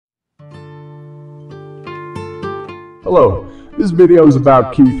Hello, this video is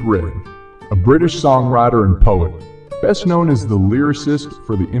about Keith Reid, a British songwriter and poet, best known as the lyricist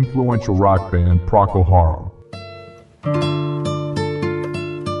for the influential rock band Procol Harum.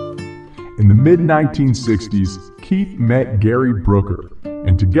 In the mid-1960s, Keith met Gary Brooker,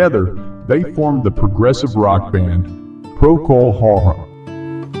 and together they formed the progressive rock band Procol Harum.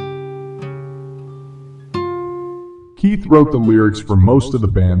 Keith wrote the lyrics for most of the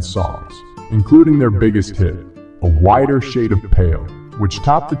band's songs, including their biggest hit, A Wider Shade of Pale, which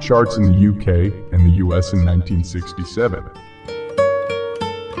topped the charts in the UK and the US in 1967.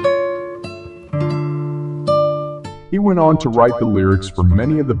 He went on to write the lyrics for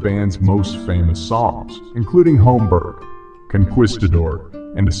many of the band's most famous songs, including Homburg, Conquistador,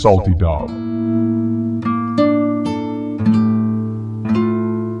 and A Salty Dog.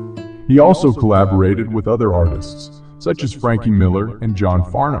 He also collaborated with other artists, such as Frankie Miller and John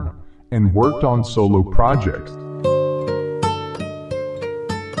Farnham, and worked on solo projects.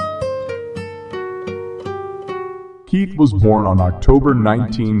 Keith was born on October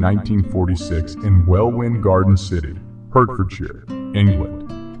 19, 1946 in Welwyn Garden City, Hertfordshire,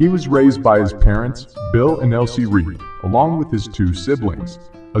 England. He was raised by his parents, Bill and Elsie Reid, along with his two siblings,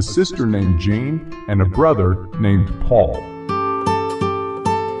 a sister named Jane and a brother named Paul.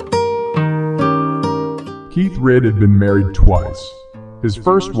 Keith Reid had been married twice. His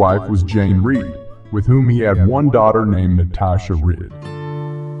first wife was Jane Reid, with whom he had one daughter named Natasha Reid.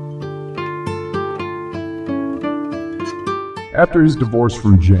 After his divorce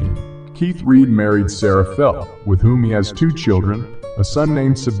from Jane, Keith Reid married Sarah Fell, with whom he has two children, a son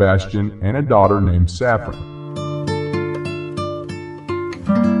named Sebastian and a daughter named Saffron.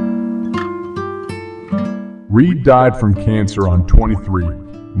 Reid died from cancer on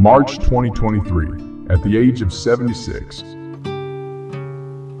March 2023, at the age of 76.